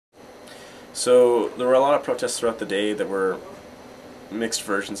So there were a lot of protests throughout the day that were mixed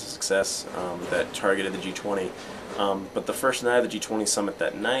versions of success that targeted the G20. But the first night of the G20 summit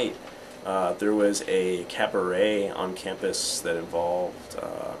that night, there was a cabaret on campus that involved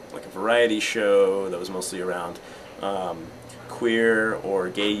like a variety show that was mostly around queer or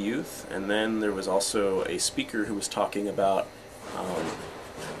gay youth, and then there was also a speaker who was talking about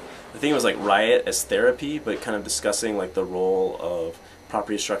I think it was like riot as therapy, but kind of discussing like the role of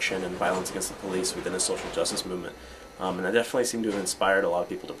property destruction and violence against the police within a social justice movement. And that definitely seemed to have inspired a lot of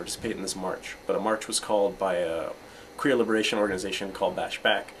people to participate in this march. But a march was called by a queer liberation organization called Bash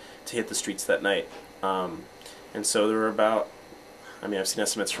Back to hit the streets that night. And so there were about, I've seen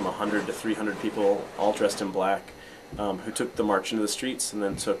estimates from 100 to 300 people, all dressed in black, who took the march into the streets and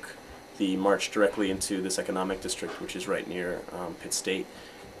then took the march directly into this economic district, which is right near Pitt State.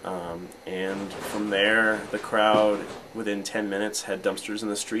 And from there, the crowd, within 10 minutes, had dumpsters in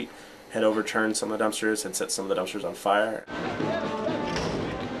the street, had overturned some of the dumpsters, had set some of the dumpsters on fire.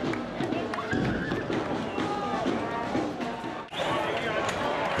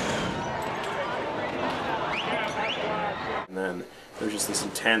 And then there was just this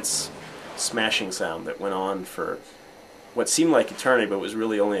intense smashing sound that went on for what seemed like eternity, but was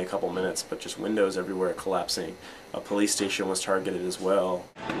really only a couple minutes, but just windows everywhere collapsing. A police station was targeted as well.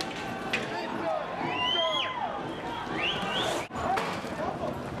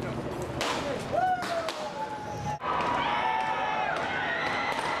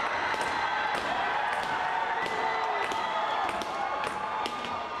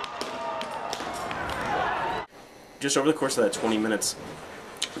 Just over the course of that 20 minutes,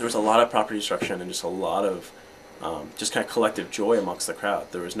 there was a lot of property destruction and just a lot of just kind of collective joy amongst the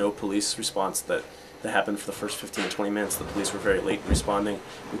crowd. There was no police response that happened for the first 15 to 20 minutes. The police were very late in responding.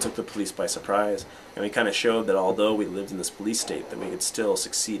 We took the police by surprise, and we kind of showed that although we lived in this police state, that we could still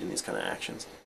succeed in these kind of actions.